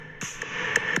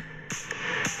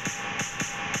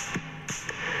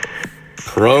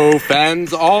Pro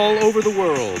fans all over the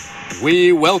world,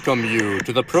 we welcome you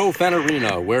to the Pro Fan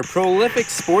Arena, where prolific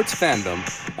sports fandom,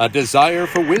 a desire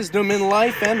for wisdom in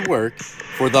life and work,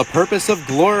 for the purpose of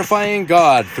glorifying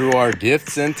God through our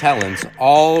gifts and talents,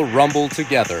 all rumble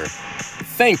together.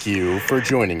 Thank you for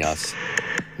joining us.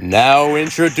 Now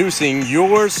introducing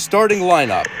your starting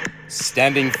lineup.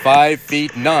 Standing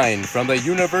 5'9" from the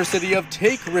University of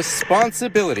Take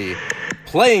Responsibility,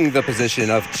 playing the position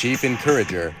of Chief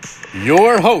Encourager,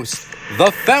 your host,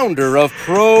 the founder of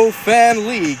Pro Fan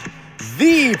League,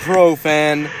 the Pro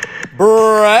Fan,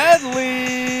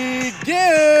 Bradley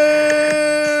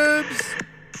Gibbs.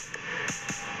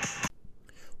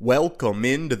 Welcome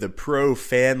into the Pro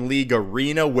Fan League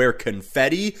arena where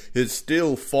confetti is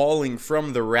still falling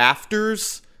from the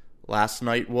rafters. Last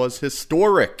night was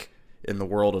historic in the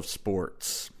world of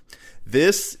sports.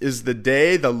 This is the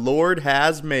day the Lord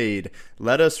has made.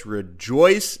 Let us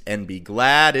rejoice and be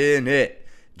glad in it.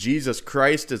 Jesus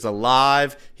Christ is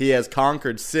alive. He has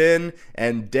conquered sin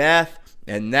and death,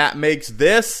 and that makes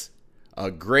this a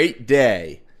great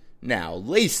day. Now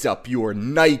lace up your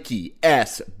Nike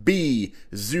SB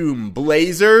Zoom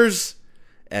Blazers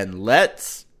and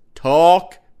let's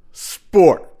talk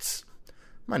sports.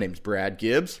 My name's Brad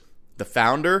Gibbs, the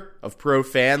founder of Pro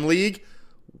Fan League.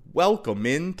 Welcome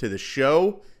into the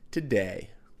show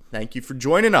today. Thank you for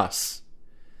joining us.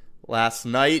 Last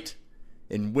night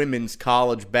in women's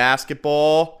college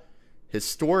basketball,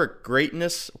 historic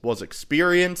greatness was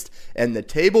experienced and the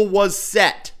table was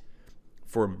set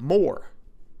for more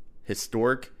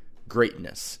historic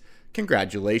greatness.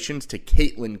 Congratulations to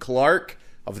Caitlin Clark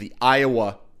of the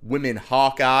Iowa Women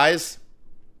Hawkeyes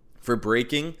for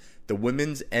breaking the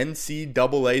women's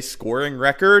NCAA scoring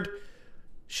record.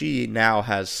 She now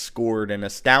has scored an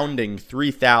astounding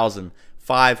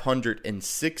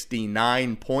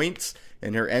 3,569 points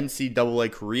in her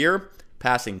NCAA career,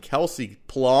 passing Kelsey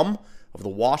Plum of the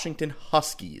Washington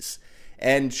Huskies.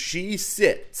 And she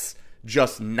sits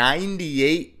just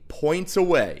 98 points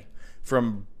away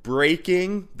from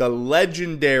breaking the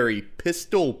legendary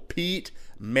Pistol Pete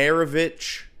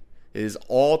Maravich, his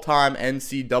all-time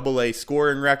NCAA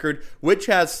scoring record, which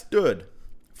has stood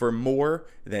for more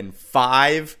than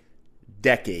 5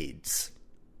 decades.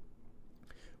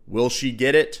 Will she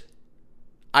get it?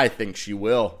 I think she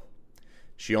will.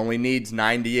 She only needs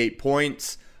 98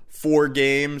 points, 4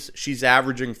 games. She's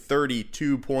averaging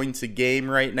 32 points a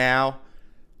game right now.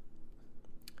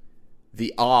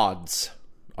 The odds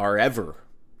are ever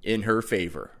in her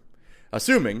favor,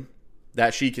 assuming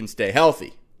that she can stay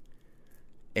healthy.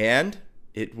 And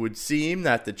it would seem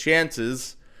that the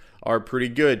chances are pretty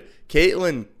good.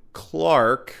 Caitlin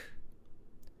Clark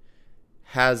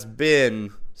has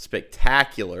been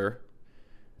spectacular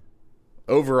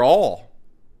overall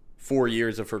 4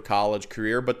 years of her college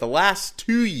career, but the last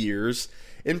 2 years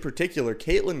in particular,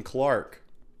 Caitlin Clark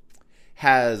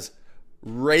has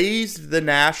raised the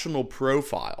national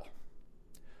profile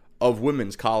of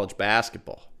women's college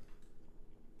basketball.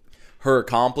 Her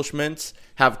accomplishments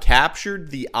have captured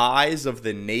the eyes of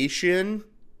the nation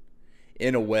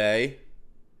in a way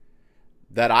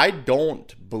that I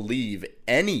don't believe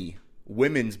any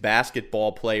women's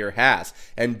basketball player has.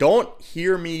 And don't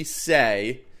hear me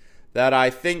say that I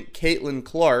think Caitlin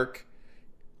Clark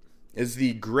is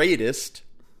the greatest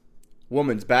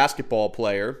women's basketball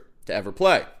player to ever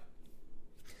play.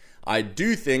 I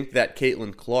do think that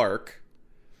Caitlin Clark,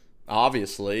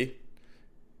 obviously,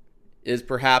 is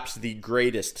perhaps the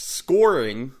greatest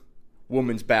scoring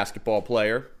women's basketball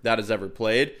player that has ever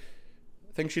played.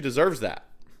 I think she deserves that.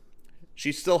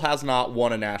 She still has not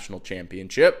won a national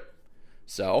championship,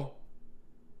 so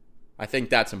I think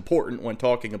that's important when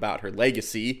talking about her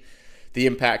legacy, the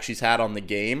impact she's had on the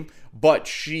game, but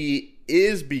she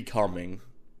is becoming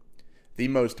the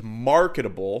most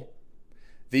marketable,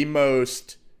 the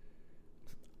most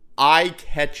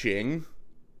eye-catching,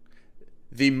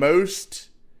 the most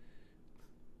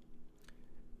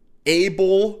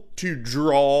able to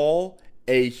draw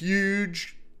a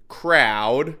huge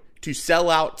crowd to sell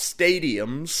out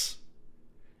stadiums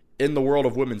in the world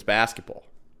of women's basketball.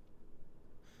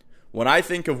 When I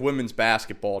think of women's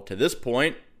basketball to this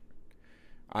point,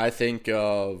 I think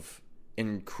of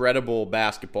incredible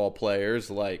basketball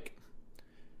players like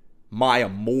Maya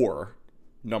Moore,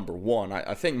 number one.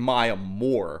 I think Maya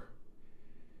Moore,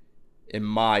 in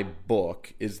my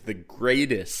book, is the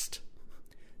greatest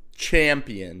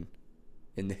champion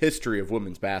in the history of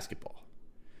women's basketball.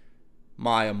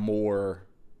 Maya Moore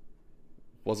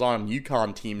was on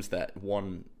UConn teams that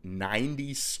won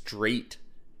 90 straight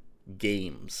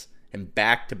games and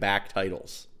back-to-back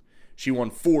titles. She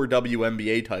won 4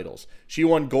 WNBA titles. She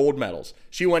won gold medals.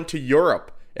 She went to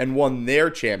Europe and won their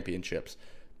championships.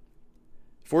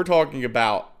 If we're talking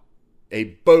about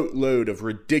a boatload of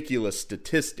ridiculous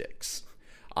statistics,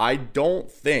 I don't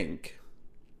think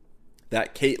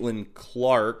that Caitlin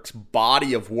Clark's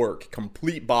body of work,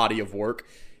 complete body of work,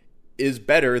 is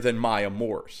better than Maya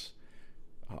Moore's.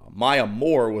 Maya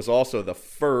Moore was also the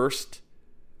first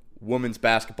women's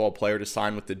basketball player to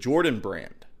sign with the Jordan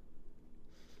brand.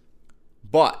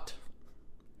 But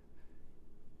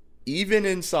even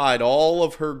inside all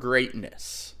of her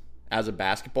greatness as a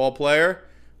basketball player,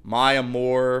 Maya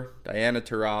Moore, Diana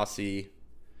Taurasi,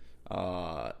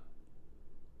 A'ja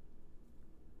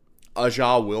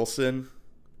Wilson,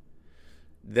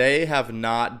 they have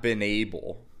not been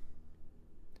able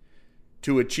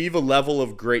to achieve a level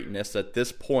of greatness at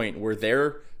this point where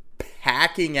they're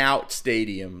packing out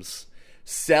stadiums,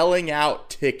 selling out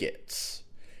tickets,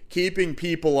 keeping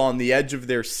people on the edge of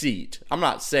their seat. I'm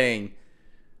not saying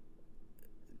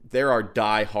there are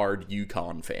diehard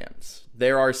UConn fans.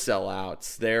 There are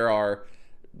sellouts. There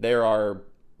are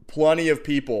plenty of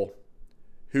people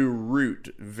who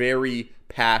root very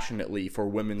passionately for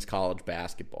women's college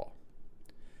basketball.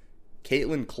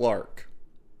 Caitlin Clark,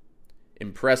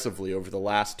 impressively over the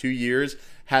last 2 years,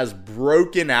 has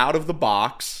broken out of the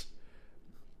box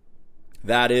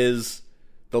that is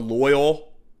the loyal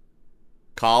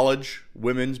college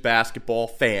women's basketball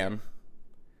fan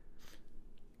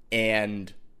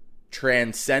and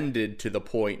transcended to the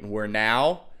point where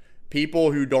now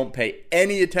people who don't pay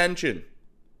any attention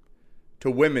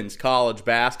to women's college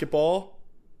basketball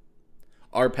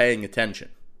are paying attention.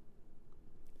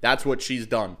 That's what she's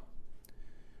done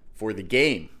for the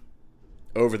game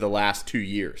over the last 2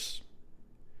 years.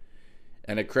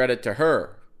 And a credit to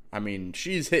her. I mean,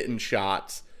 she's hitting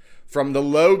shots from the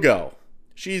logo.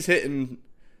 She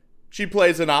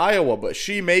plays in Iowa, but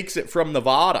she makes it from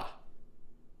Nevada.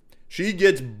 She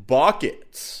gets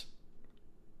buckets.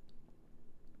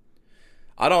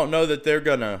 I don't know that they're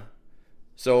gonna...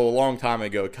 So a long time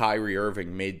ago, Kyrie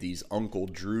Irving made these Uncle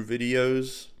Drew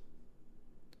videos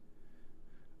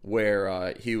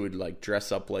where he would like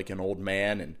dress up like an old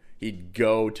man and he'd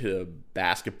go to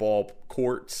basketball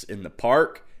courts in the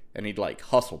park and he'd like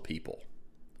hustle people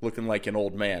looking like an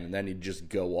old man, and then he'd just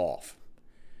go off.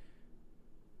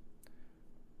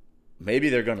 Maybe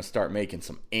they're going to start making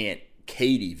some Aunt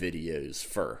Katie videos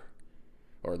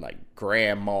or like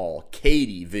Grandma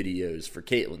Katie videos for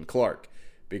Caitlin Clark,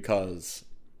 because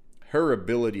her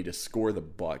ability to score the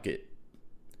bucket,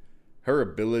 her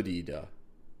ability to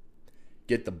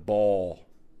get the ball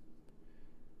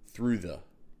through the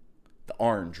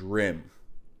orange rim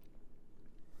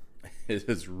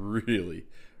is really,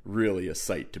 really a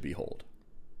sight to behold.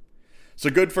 So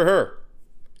good for her.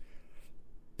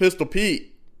 Pistol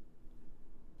Pete,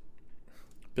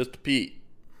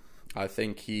 I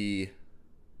think he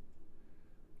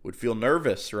would feel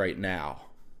nervous right now.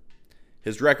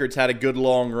 His record's had a good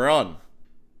long run.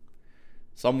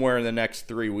 Somewhere in the next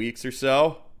 3 weeks or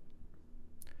so,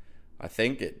 I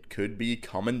think it could be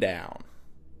coming down.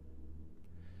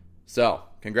 So,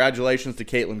 congratulations to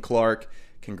Caitlin Clark.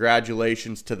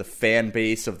 Congratulations to the fan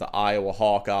base of the Iowa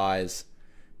Hawkeyes.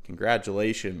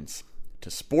 Congratulations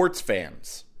to sports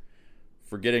fans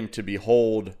for getting to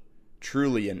behold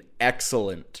truly an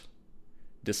excellent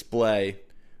display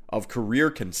of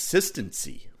career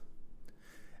consistency.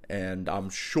 And I'm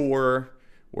sure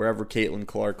wherever Caitlin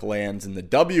Clark lands in the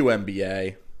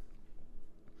WNBA,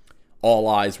 all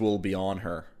eyes will be on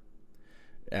her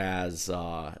as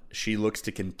she looks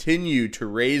to continue to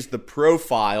raise the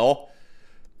profile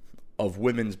of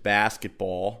women's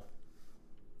basketball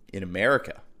in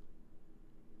America.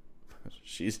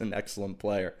 She's an excellent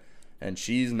player, and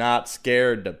she's not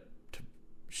scared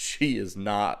she is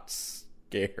not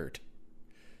scared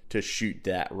to shoot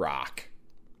that rock.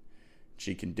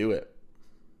 She can do it.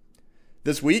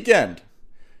 This weekend,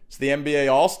 it's the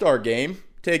NBA All-Star Game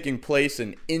taking place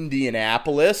in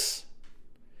Indianapolis.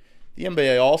 The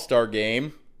NBA All-Star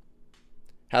Game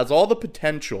has all the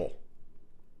potential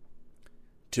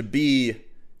to be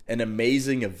an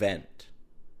amazing event.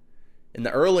 In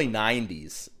the early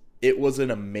 90s, it was an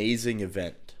amazing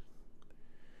event.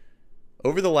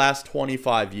 Over the last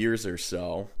 25 years or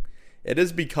so, it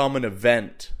has become an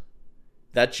event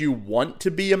that you want to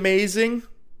be amazing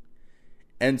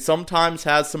and sometimes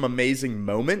has some amazing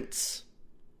moments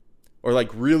or like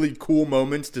really cool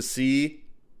moments to see.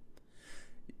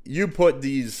 You put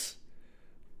these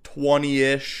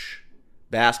 20-ish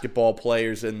basketball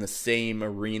players in the same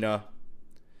arena,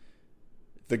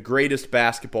 the greatest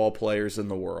basketball players in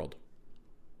the world,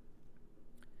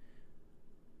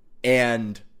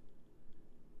 and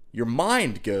your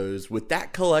mind goes with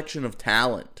that collection of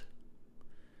talent.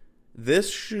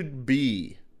 This should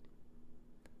be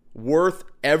worth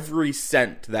every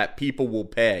cent that people will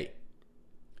pay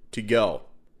to go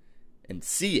and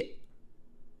see it.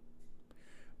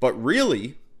 But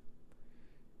really,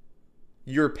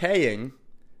 you're paying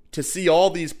to see all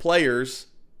these players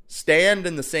stand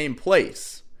in the same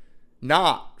place,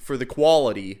 not for the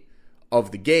quality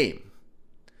of the game.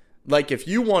 Like, if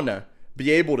you want to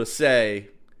be able to say,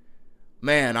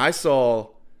 man, I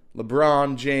saw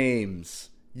LeBron James,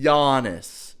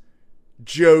 Giannis,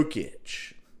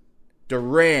 Jokic,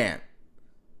 Durant,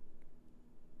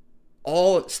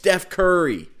 all Steph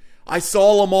Curry. I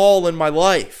saw them all in my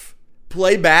life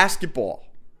play basketball.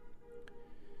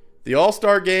 The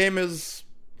All-Star Game is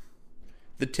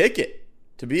the ticket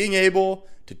to being able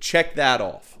to check that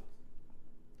off.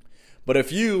 But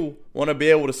if you want to be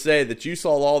able to say that you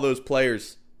saw all those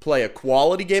players play a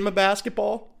quality game of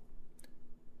basketball,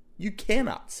 you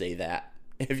cannot say that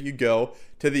if you go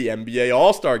to the NBA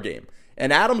All-Star Game.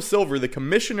 And Adam Silver, the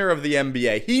commissioner of the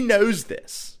NBA, he knows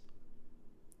this.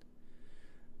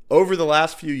 Over the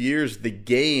last few years, the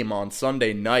game on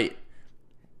Sunday night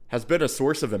has been a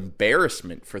source of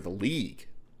embarrassment for the league.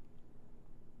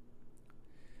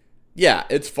 Yeah,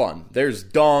 it's fun. There's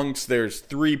dunks, there's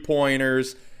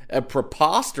three-pointers, a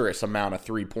preposterous amount of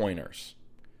three-pointers.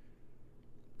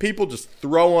 People just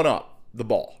throwing up the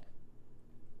ball.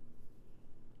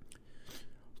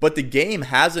 But the game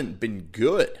hasn't been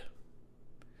good.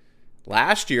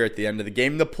 Last year at the end of the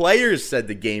game, the players said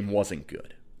the game wasn't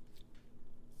good.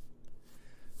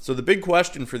 So the big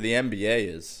question for the NBA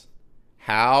is,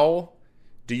 how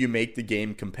do you make the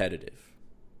game competitive?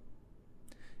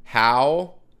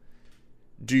 How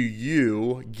do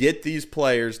you get these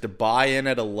players to buy in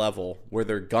at a level where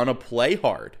they're gonna play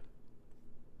hard?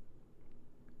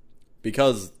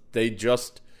 Because they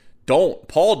just don't.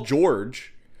 Paul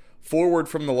George, forward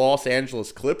from the Los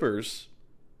Angeles Clippers,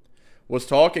 was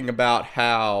talking about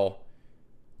how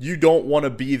you don't want to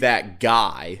be that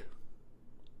guy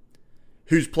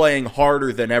who's playing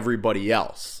harder than everybody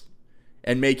else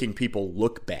and making people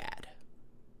look bad.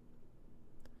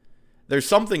 There's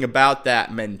something about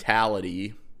that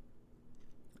mentality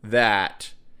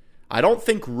that I don't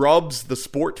think rubs the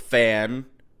sport fan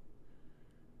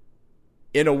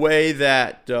in a way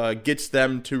that gets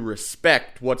them to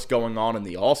respect what's going on in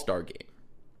the All-Star Game.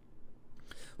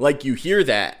 Like, you hear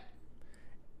that,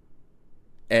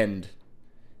 and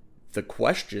the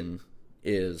question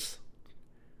is,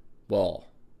 well,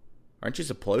 aren't you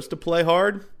supposed to play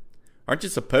hard? Aren't you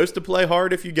supposed to play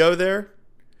hard if you go there?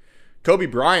 Kobe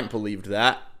Bryant believed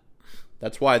that.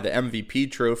 That's why the MVP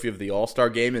trophy of the All-Star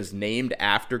Game is named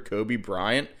after Kobe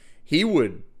Bryant. He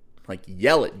would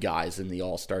yell at guys in the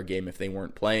All-Star Game if they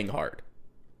weren't playing hard.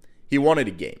 He wanted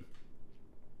a game.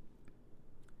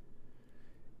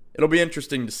 It'll be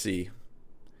interesting to see.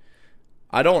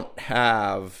 I don't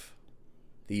have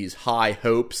these high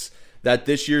hopes that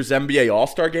this year's NBA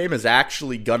All-Star Game is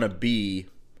actually going to be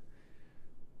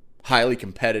highly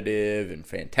competitive and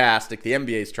fantastic. The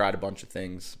NBA's tried a bunch of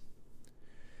things.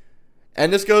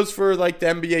 And this goes for the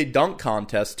NBA dunk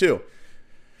contest too.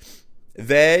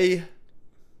 They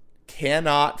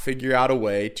cannot figure out a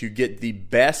way to get the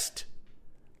best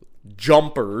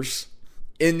jumpers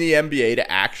in the NBA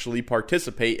to actually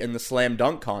participate in the slam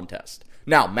dunk contest.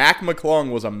 Now, Mac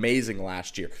McClung was amazing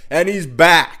last year, and he's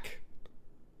back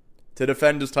to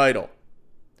defend his title.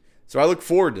 So I look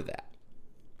forward to that.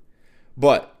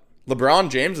 But LeBron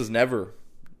James has never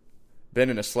been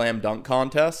in a slam dunk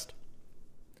contest.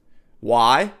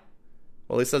 Why?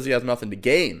 Well, he says he has nothing to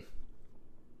gain.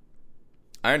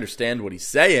 I understand what he's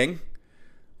saying,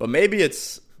 but maybe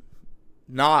it's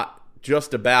not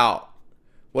just about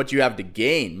what you have to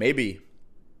gain. Maybe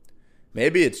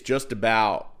it's just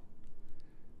about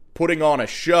putting on a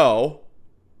show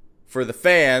for the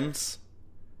fans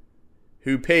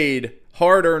who paid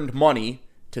hard-earned money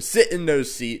to sit in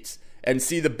those seats and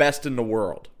see the best in the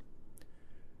world.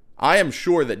 I am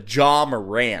sure that Ja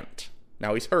Morant,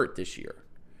 now he's hurt this year,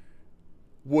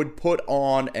 would put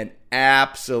on an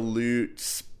absolute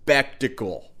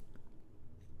spectacle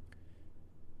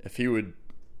if he would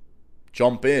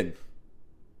jump in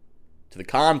to the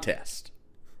contest.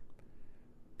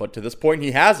 But to this point,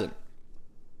 he hasn't.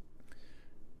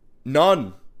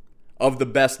 None of the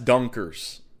best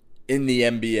dunkers in the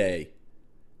NBA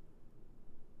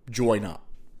join up.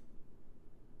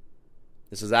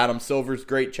 This is Adam Silver's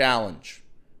great challenge.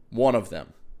 One of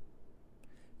them.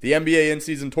 The NBA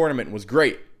in-season tournament was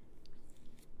great.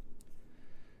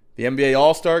 The NBA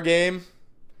All-Star Game,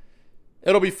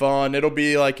 it'll be fun. It'll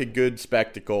be like a good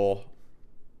spectacle.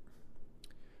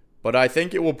 But I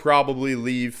think it will probably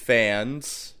leave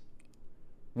fans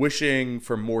wishing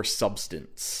for more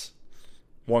substance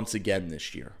once again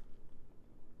this year.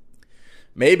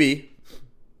 Maybe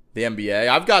the NBA.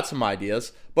 I've got some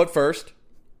ideas. But first,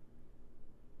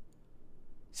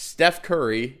 Steph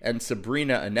Curry and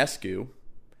Sabrina Ionescu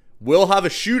will have a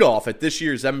shoot-off at this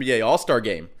year's NBA All-Star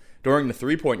Game during the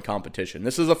three-point competition.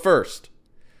 This is a first.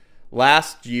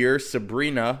 Last year,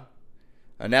 Sabrina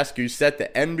Ionescu set the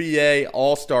NBA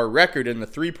All-Star record in the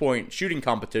three-point shooting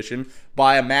competition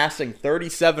by amassing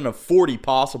 37 of 40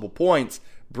 possible points,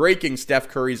 breaking Steph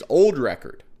Curry's old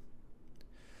record.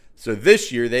 So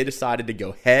this year, they decided to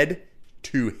go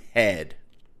head-to-head.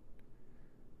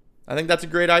 I think that's a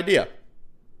great idea.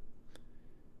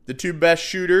 The two best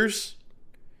shooters,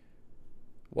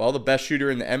 well, the best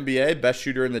shooter in the NBA, best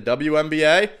shooter in the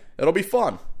WNBA, it'll be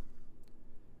fun.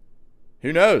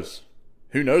 Who knows?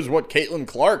 Who knows what Caitlin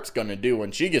Clark's going to do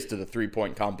when she gets to the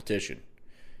three-point competition?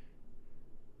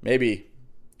 Maybe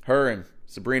her and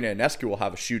Sabrina Ionescu will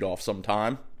have a shoot-off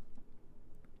sometime.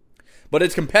 But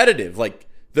it's competitive. Like,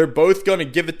 they're both going to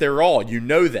give it their all. You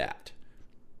know that.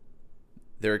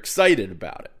 They're excited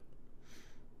about it.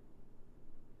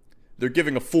 They're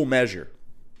giving a full measure.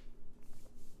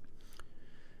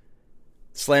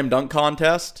 Slam dunk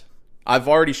contest. I've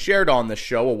already shared on this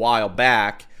show a while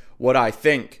back what I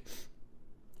think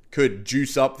could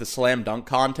juice up the slam dunk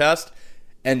contest,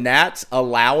 and that's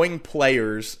allowing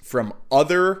players from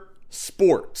other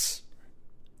sports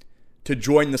to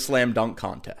join the slam dunk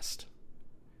contest.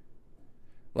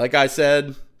 Like I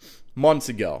said months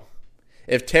ago,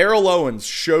 if Terrell Owens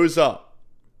shows up,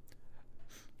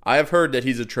 I have heard that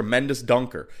he's a tremendous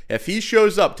dunker. If he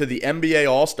shows up to the NBA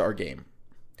All-Star Game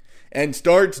and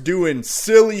starts doing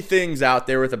silly things out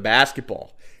there with a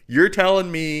basketball, you're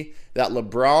telling me that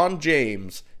LeBron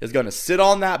James is going to sit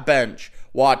on that bench,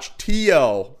 watch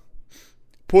T.O.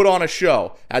 put on a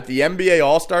show at the NBA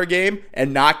All-Star Game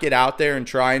and not get out there and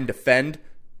try and defend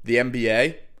the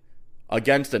NBA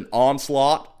against an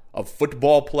onslaught of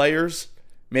football players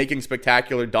making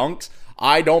spectacular dunks?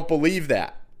 I don't believe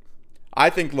that. I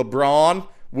think LeBron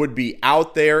would be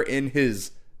out there in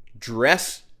his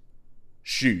dress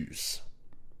shoes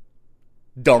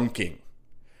dunking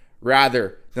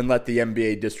rather than let the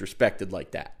NBA disrespected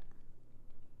like that.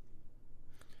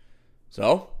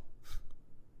 So,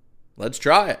 let's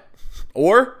try it.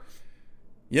 Or,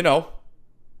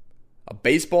 a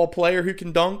baseball player who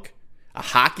can dunk, a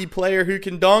hockey player who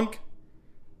can dunk.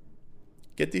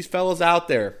 Get these fellas out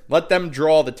there. Let them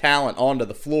draw the talent onto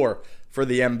the floor for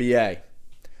the NBA.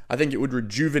 I think it would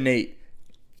rejuvenate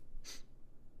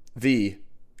the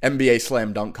NBA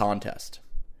Slam Dunk Contest.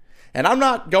 And I'm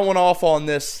not going off on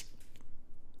this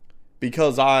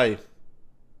because I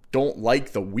don't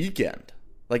like The Weeknd.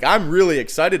 Like, I'm really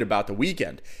excited about The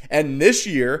Weeknd. And this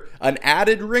year, an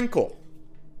added wrinkle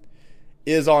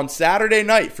is on Saturday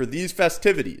night for these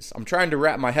festivities. I'm trying to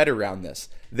wrap my head around this.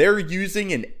 They're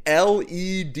using an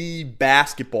LED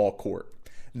basketball court.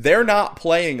 They're not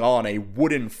playing on a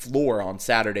wooden floor on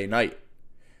Saturday night.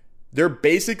 They're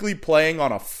basically playing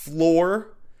on a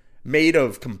floor made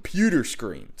of computer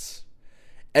screens.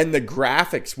 And the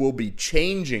graphics will be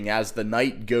changing as the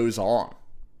night goes on.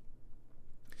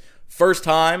 First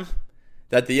time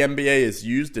that the NBA has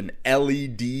used an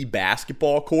LED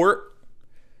basketball court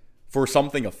for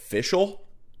something official.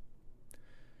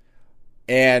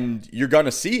 And you're going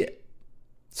to see it.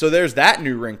 So there's that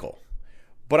new wrinkle.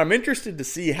 But I'm interested to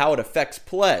see how it affects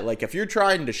play. Like, if you're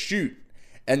trying to shoot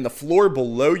and the floor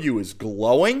below you is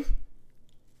glowing,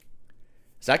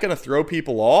 is that going to throw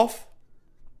people off?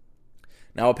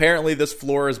 Now, apparently this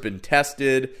floor has been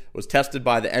tested, was tested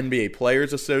by the NBA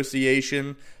Players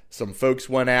Association. Some folks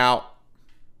went out,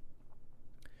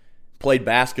 played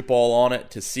basketball on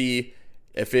it to see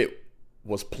if it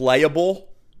was playable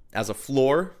as a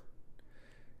floor,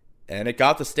 and it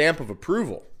got the stamp of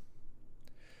approval.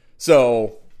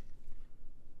 So,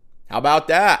 how about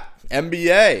that?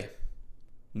 NBA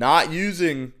not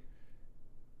using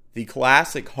the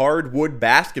classic hardwood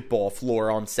basketball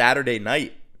floor on Saturday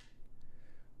night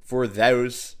for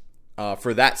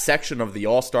that section of the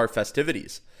All-Star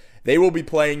festivities. They will be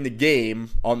playing the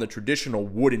game on the traditional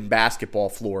wooden basketball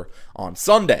floor on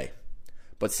Sunday.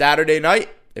 But Saturday night,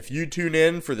 if you tune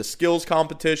in for the skills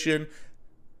competition,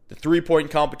 the three-point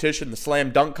competition, the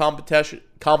slam dunk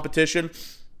competition,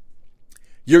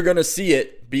 you're going to see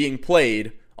it being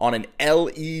played on an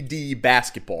LED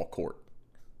basketball court,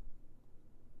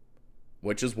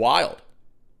 which is wild.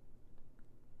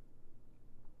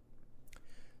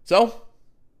 So,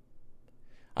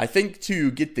 I think to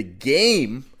get the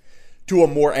game to a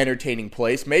more entertaining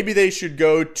place, maybe they should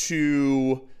go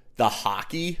to the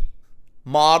hockey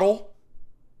model,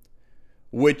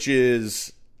 which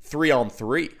is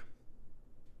 3-on-3.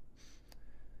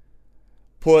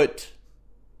 Put,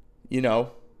 8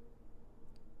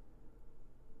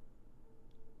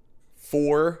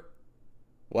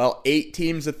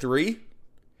 teams of 3.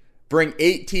 Bring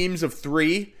 8 teams of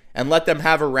 3 and let them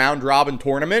have a round robin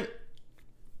tournament.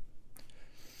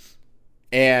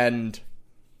 And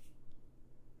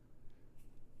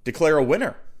declare a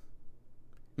winner.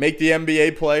 Make the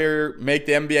NBA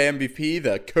MVP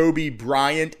the Kobe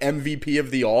Bryant MVP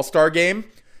of the All-Star game.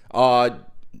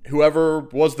 Whoever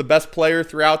was the best player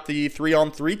throughout the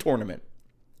 3-on-3 tournament.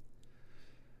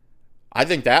 I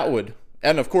think that would,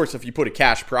 and of course if you put a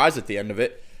cash prize at the end of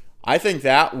it, I think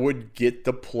that would get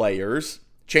the players,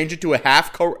 change it to a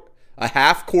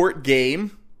half-court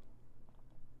game,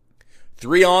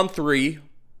 3-on-3,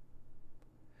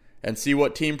 and see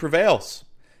what team prevails.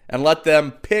 And let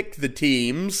them pick the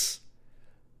teams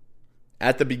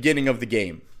at the beginning of the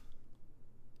game.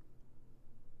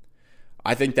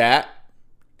 I think that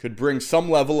could bring some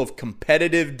level of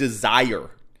competitive desire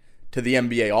to the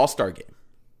NBA All-Star Game.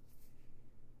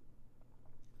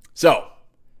 So,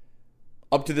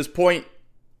 up to this point,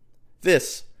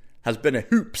 this has been a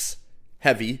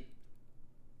hoops-heavy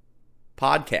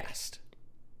podcast.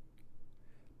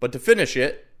 But to finish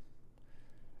it,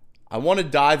 I want to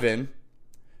dive in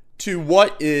to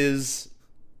what is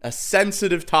a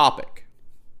sensitive topic.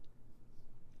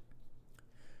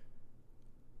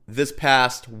 This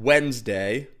past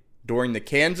Wednesday, during the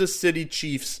Kansas City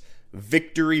Chiefs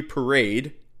victory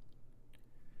parade,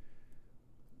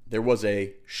 there was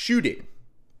a shooting.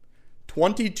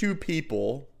 22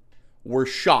 people were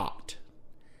shot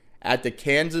at the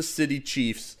Kansas City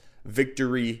Chiefs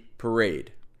victory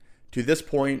parade. To this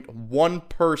point, one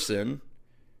person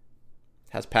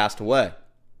has passed away.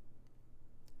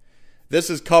 This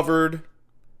is covered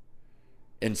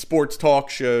in sports talk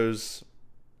shows.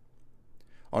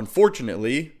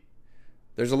 Unfortunately,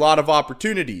 there's a lot of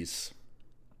opportunities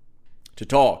to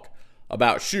talk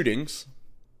about shootings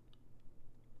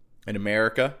in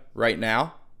America right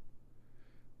now.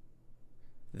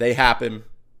 They happen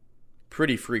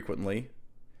pretty frequently.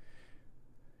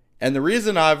 And the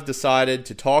reason I've decided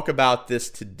to talk about this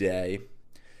today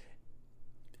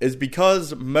is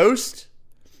because most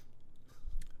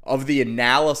of the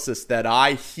analysis that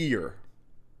I hear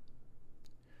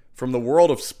from the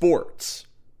world of sports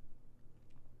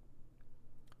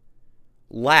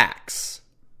lacks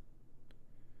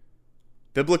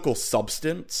biblical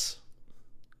substance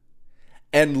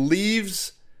and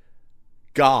leaves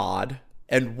God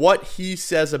and what he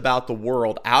says about the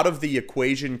world out of the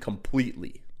equation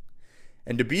completely.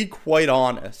 And to be quite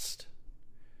honest,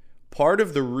 part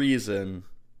of the reason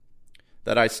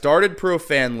that I started Pro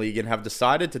Fan League and have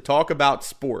decided to talk about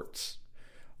sports,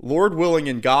 Lord willing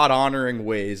in God honoring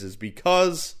ways, is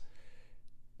because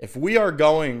if we are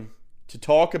going to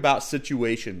talk about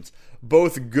situations,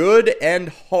 both good and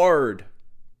hard,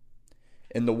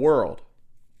 in the world,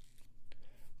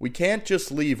 we can't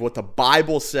just leave what the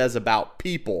Bible says about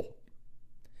people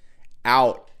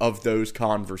out of those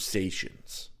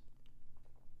conversations.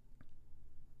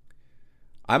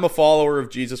 I'm a follower of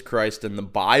Jesus Christ, and the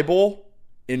Bible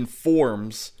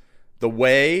informs the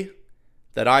way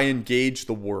that I engage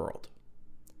the world.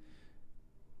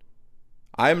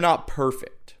 I am not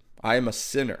perfect. I am a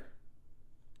sinner.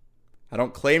 I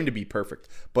don't claim to be perfect,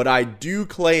 but I do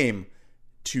claim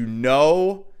to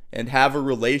know and have a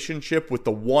relationship with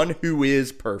the one who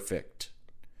is perfect.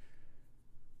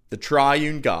 The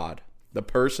triune God, the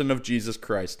person of Jesus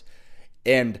Christ.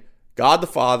 And God the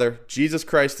Father, Jesus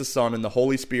Christ the Son, and the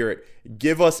Holy Spirit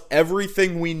give us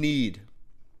everything we need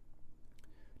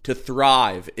to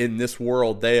thrive in this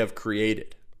world they have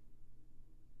created.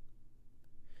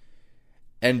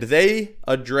 And they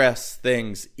address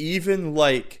things even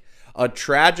like a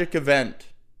tragic event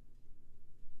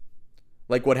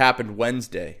like what happened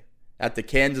Wednesday at the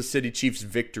Kansas City Chiefs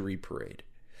victory parade,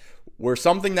 where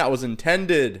something that was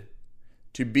intended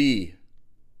to be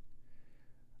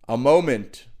a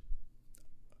moment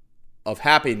of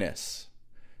happiness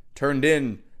turned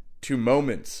into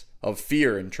moments of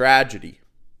fear and tragedy.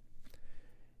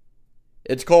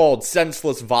 It's called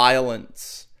senseless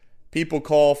violence. People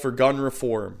call for gun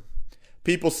reform.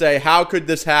 People say, how could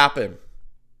this happen?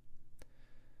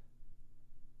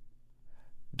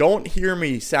 Don't hear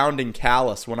me sounding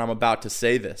callous when I'm about to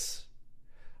say this.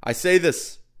 I say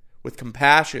this with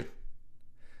compassion.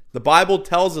 The Bible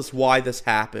tells us why this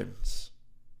happens.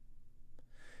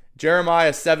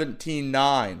 Jeremiah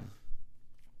 17:9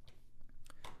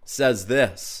 says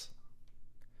this: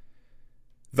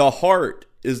 "The heart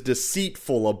is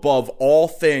deceitful above all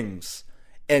things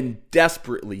and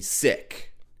desperately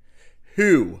sick.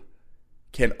 Who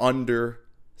can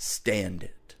understand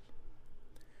it?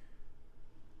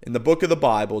 In the book of the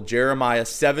Bible, Jeremiah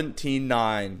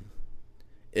 17:9,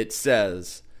 it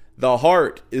says, "The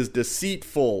heart is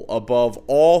deceitful above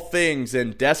all things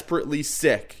and desperately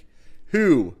sick.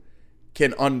 Who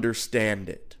can understand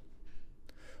it?"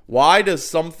 Why does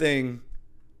something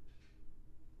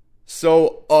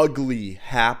so ugly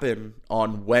happen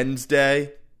on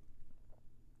Wednesday?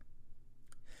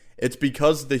 It's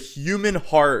because the human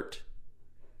heart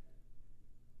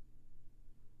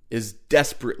is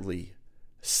desperately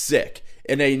sick.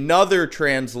 In another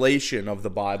translation of the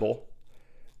Bible,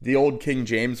 the Old King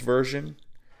James Version,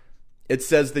 it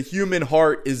says the human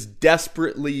heart is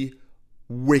desperately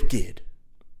wicked.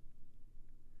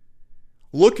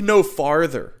 Look no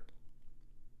farther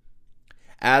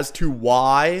as to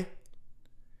why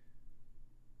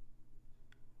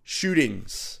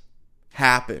shootings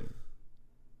happen.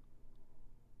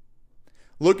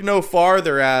 Look no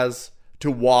farther as to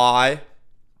why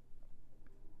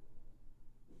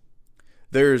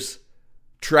there's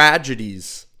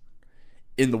tragedies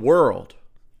in the world.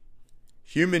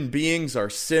 Human beings are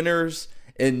sinners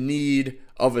in need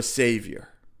of a Savior.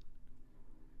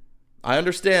 I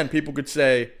understand people could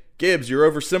say, "Gibbs, you're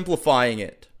oversimplifying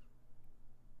it.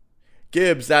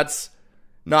 Gibbs, that's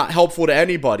not helpful to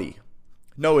anybody."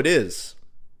 No, it is.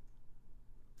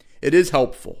 It is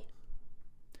helpful.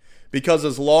 Because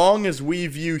as long as we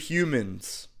view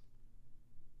humans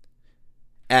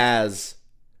as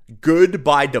good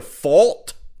by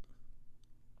default,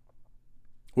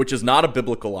 which is not a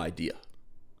biblical idea.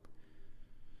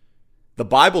 The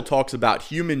Bible talks about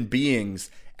human beings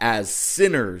as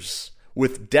sinners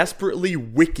with desperately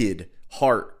wicked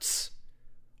hearts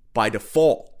by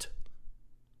default.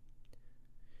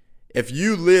 If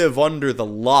you live under the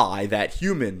lie that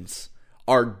humans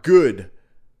are good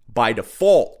by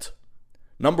default,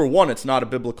 number one, it's not a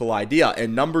biblical idea.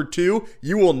 And number two,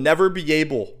 you will never be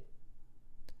able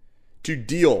to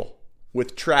deal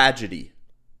with tragedy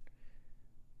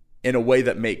in a way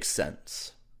that makes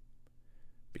sense,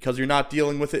 because you're not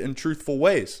dealing with it in truthful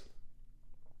ways.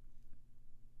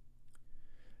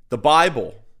 The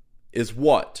Bible is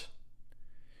what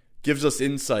gives us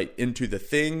insight into the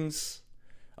things,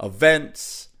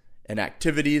 events, and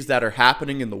activities that are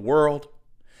happening in the world.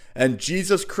 And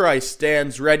Jesus Christ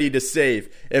stands ready to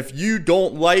save. If you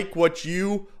don't like what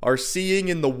you are seeing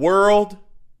in the world,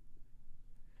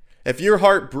 if your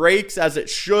heart breaks as it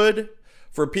should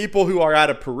for people who are at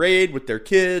a parade with their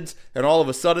kids and all of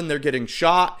a sudden they're getting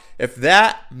shot, if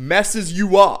that messes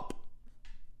you up,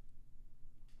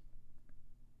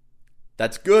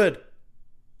 that's good.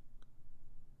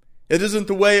 It isn't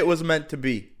the way it was meant to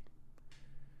be.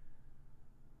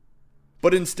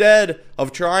 But instead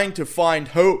of trying to find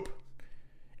hope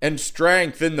and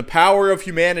strength in the power of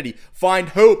humanity, find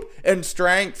hope and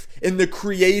strength in the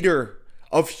Creator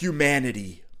of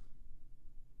humanity,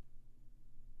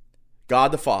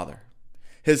 God the Father,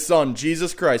 His Son,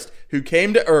 Jesus Christ, who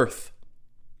came to earth,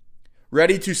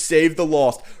 ready to save the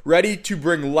lost, ready to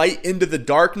bring light into the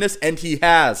darkness, and He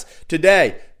has.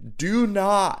 Today, do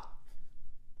not,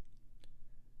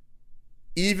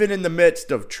 even in the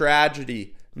midst of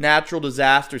tragedy, natural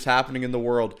disasters happening in the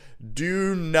world,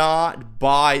 do not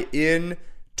buy in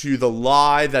to the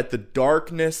lie that the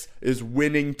darkness is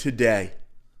winning today.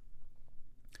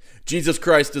 Jesus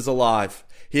Christ is alive.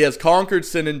 He has conquered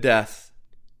sin and death.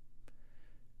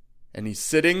 And He's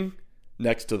sitting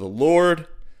next to the Lord,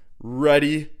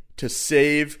 ready to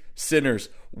save sinners,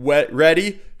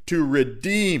 ready to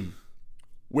redeem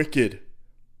wicked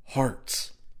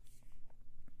hearts.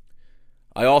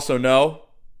 I also know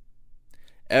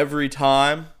every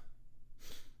time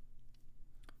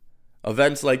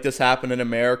events like this happen in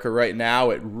America right now,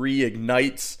 it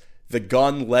reignites the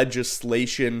gun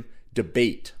legislation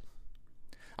debate.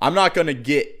 I'm not going to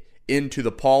get into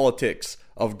the politics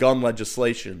of gun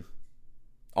legislation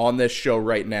on this show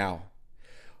right now.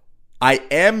 I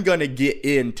am going to get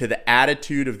into the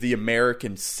attitude of the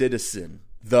American citizen,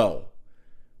 though,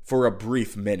 for a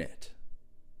brief minute.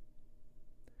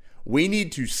 We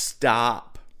need to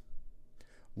stop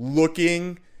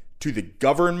looking to the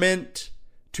government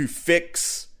to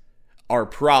fix our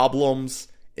problems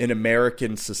in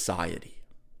American society.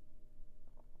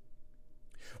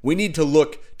 We need to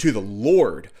look to the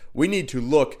Lord. We need to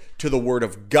look to the Word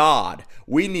of God.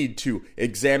 We need to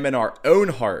examine our own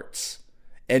hearts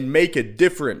and make a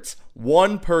difference,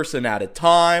 one person at a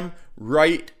time,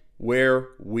 right where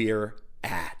we're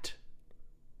at.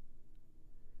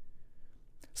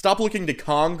 Stop looking to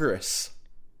Congress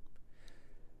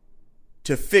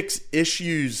to fix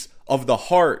issues of the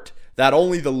heart that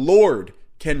only the Lord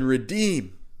can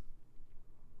redeem.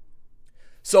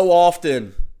 So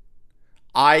often,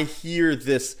 I hear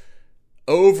this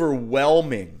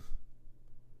overwhelming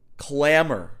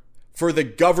clamor for the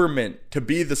government to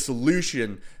be the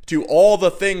solution to all the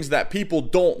things that people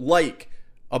don't like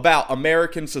about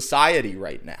American society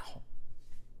right now.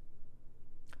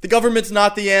 The government's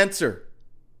not the answer.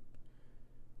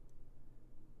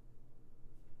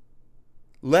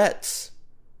 Let's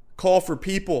call for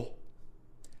people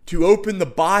to open the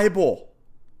Bible.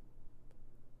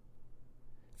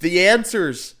 The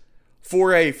answers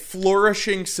for a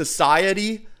flourishing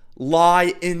society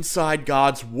lie inside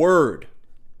God's Word.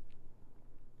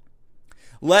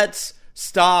 Let's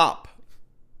stop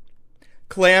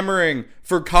clamoring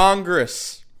for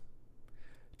Congress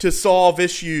to solve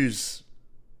issues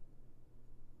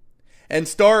and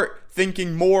start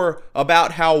thinking more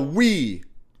about how we,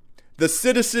 the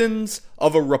citizens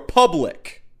of a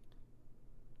republic,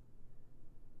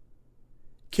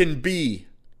 can be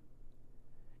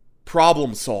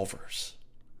problem solvers.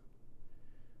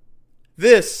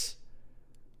 This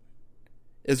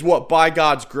is what, by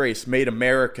God's grace, made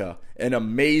America an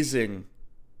amazing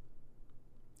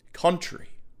country.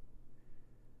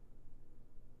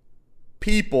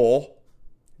 People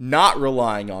not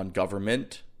relying on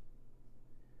government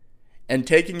and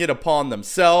taking it upon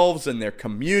themselves and their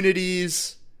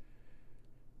communities,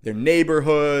 their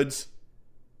neighborhoods,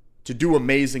 to do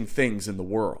amazing things in the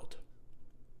world.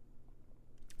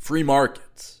 Free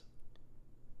markets.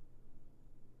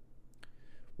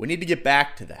 We need to get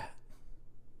back to that.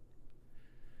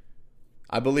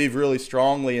 I believe really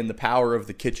strongly in the power of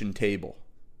the kitchen table.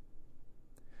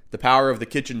 The power of the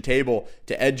kitchen table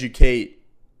to educate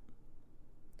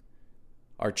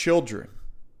our children,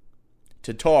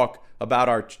 to talk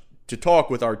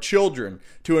with our children,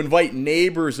 to invite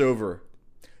neighbors over.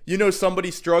 You know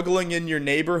somebody struggling in your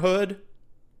neighborhood?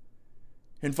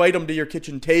 Invite them to your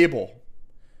kitchen table.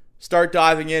 Start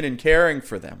diving in and caring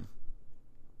for them.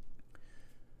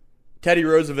 Teddy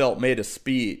Roosevelt made a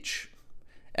speech,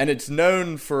 and it's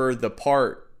known for the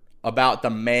part about the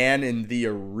man in the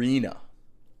arena.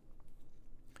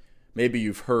 Maybe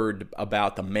you've heard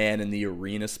about the man in the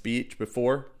arena speech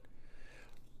before.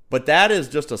 But that is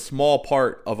just a small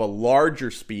part of a larger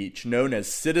speech known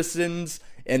as Citizens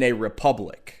in a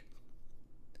Republic.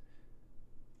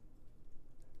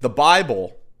 The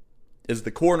Bible is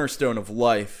the cornerstone of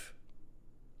life,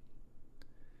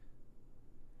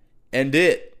 and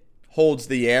it holds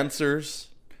the answers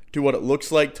to what it looks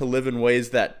like to live in ways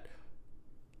that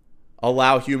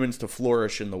allow humans to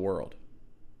flourish in the world.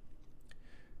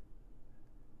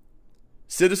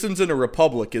 Citizens in a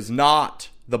Republic is not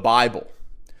the Bible,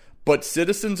 but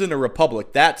Citizens in a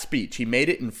Republic, that speech, he made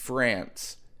it in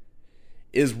France,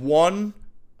 is one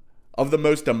of the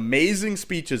most amazing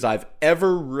speeches I've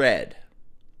ever read.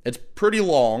 It's pretty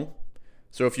long,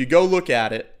 so if you go look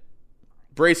at it,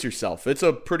 brace yourself. It's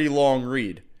a pretty long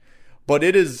read. But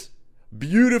it is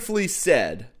beautifully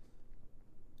said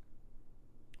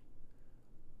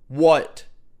what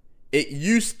it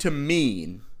used to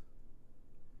mean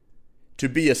to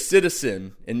be a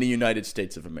citizen in the United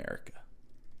States of America.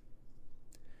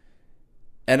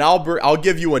 And I'll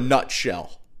give you a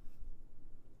nutshell.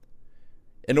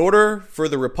 In order for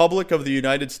the Republic of the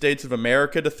United States of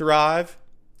America to thrive,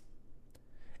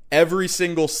 every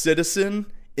single citizen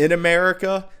in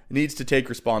America needs to take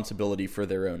responsibility for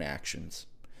their own actions.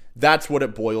 That's what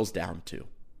it boils down to.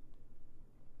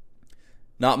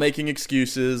 Not making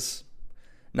excuses,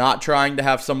 not trying to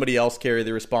have somebody else carry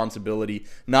the responsibility,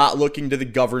 not looking to the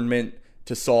government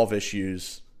to solve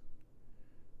issues.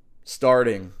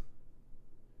 Starting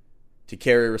to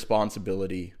carry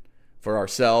responsibility for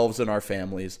ourselves and our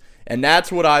families. And that's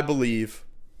what I believe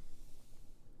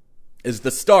is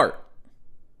the start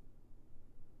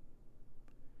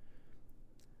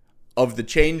of the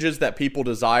changes that people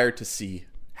desire to see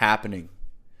happening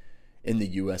in the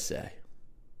USA.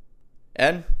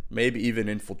 And maybe even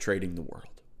infiltrating the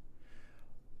world.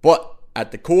 But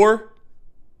at the core,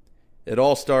 it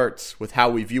all starts with how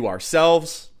we view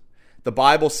ourselves. The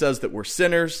Bible says that we're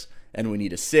sinners and we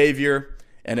need a Savior,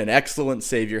 and an excellent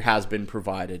Savior has been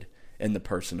provided in the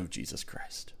person of Jesus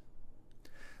Christ.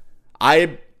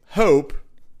 I hope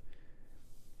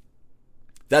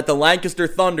that the Lancaster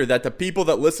Thunder, that the people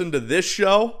that listen to this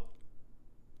show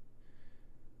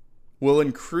will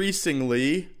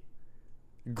increasingly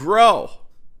grow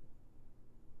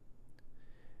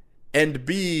and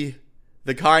be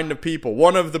the kind of people.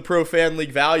 One of the Pro Fan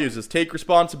League values is take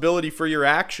responsibility for your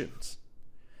actions.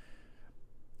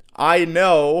 I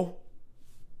know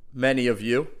many of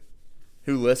you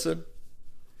who listen.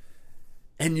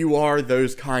 And you are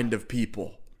those kind of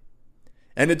people.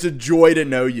 And it's a joy to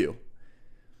know you.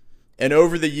 And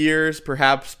over the years,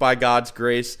 perhaps by God's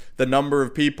grace, the number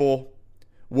of people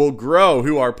will grow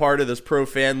who are part of this Pro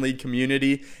Fan League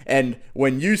community. And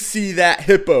when you see that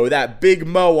hippo, that big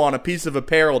mo on a piece of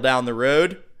apparel down the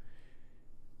road,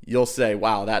 you'll say,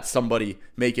 wow, that's somebody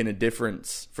making a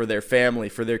difference for their family,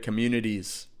 for their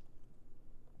communities.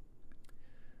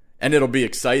 And it'll be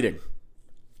exciting.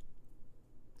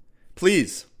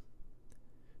 Please,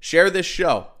 share this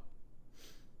show.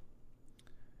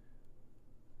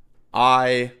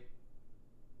 I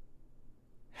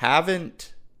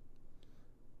haven't,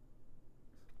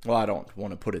 well, I don't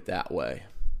want to put it that way.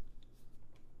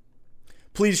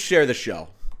 Please share the show.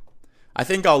 I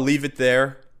think I'll leave it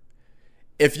there.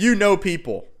 If you know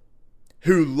people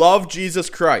who love Jesus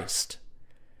Christ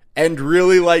and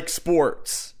really like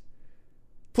sports,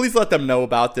 please let them know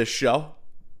about this show.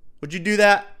 Would you do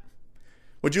that?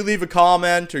 Would you leave a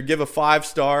comment or give a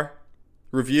 5-star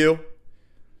review?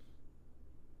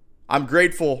 I'm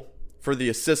grateful for the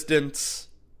assistance.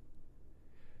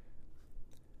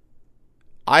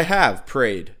 I have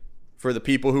prayed for the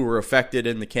people who were affected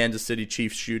in the Kansas City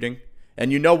Chiefs shooting.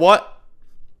 And you know what?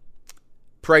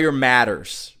 Prayer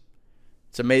matters.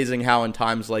 It's amazing how in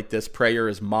times like this, prayer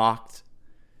is mocked.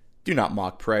 Do not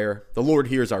mock prayer. The Lord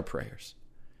hears our prayers.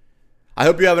 I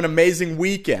hope you have an amazing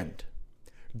weekend.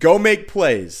 Go make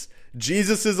plays.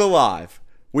 Jesus is alive.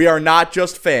 We are not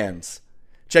just fans.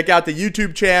 Check out the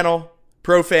YouTube channel,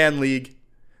 Pro Fan League.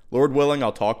 Lord willing,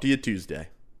 I'll talk to you Tuesday.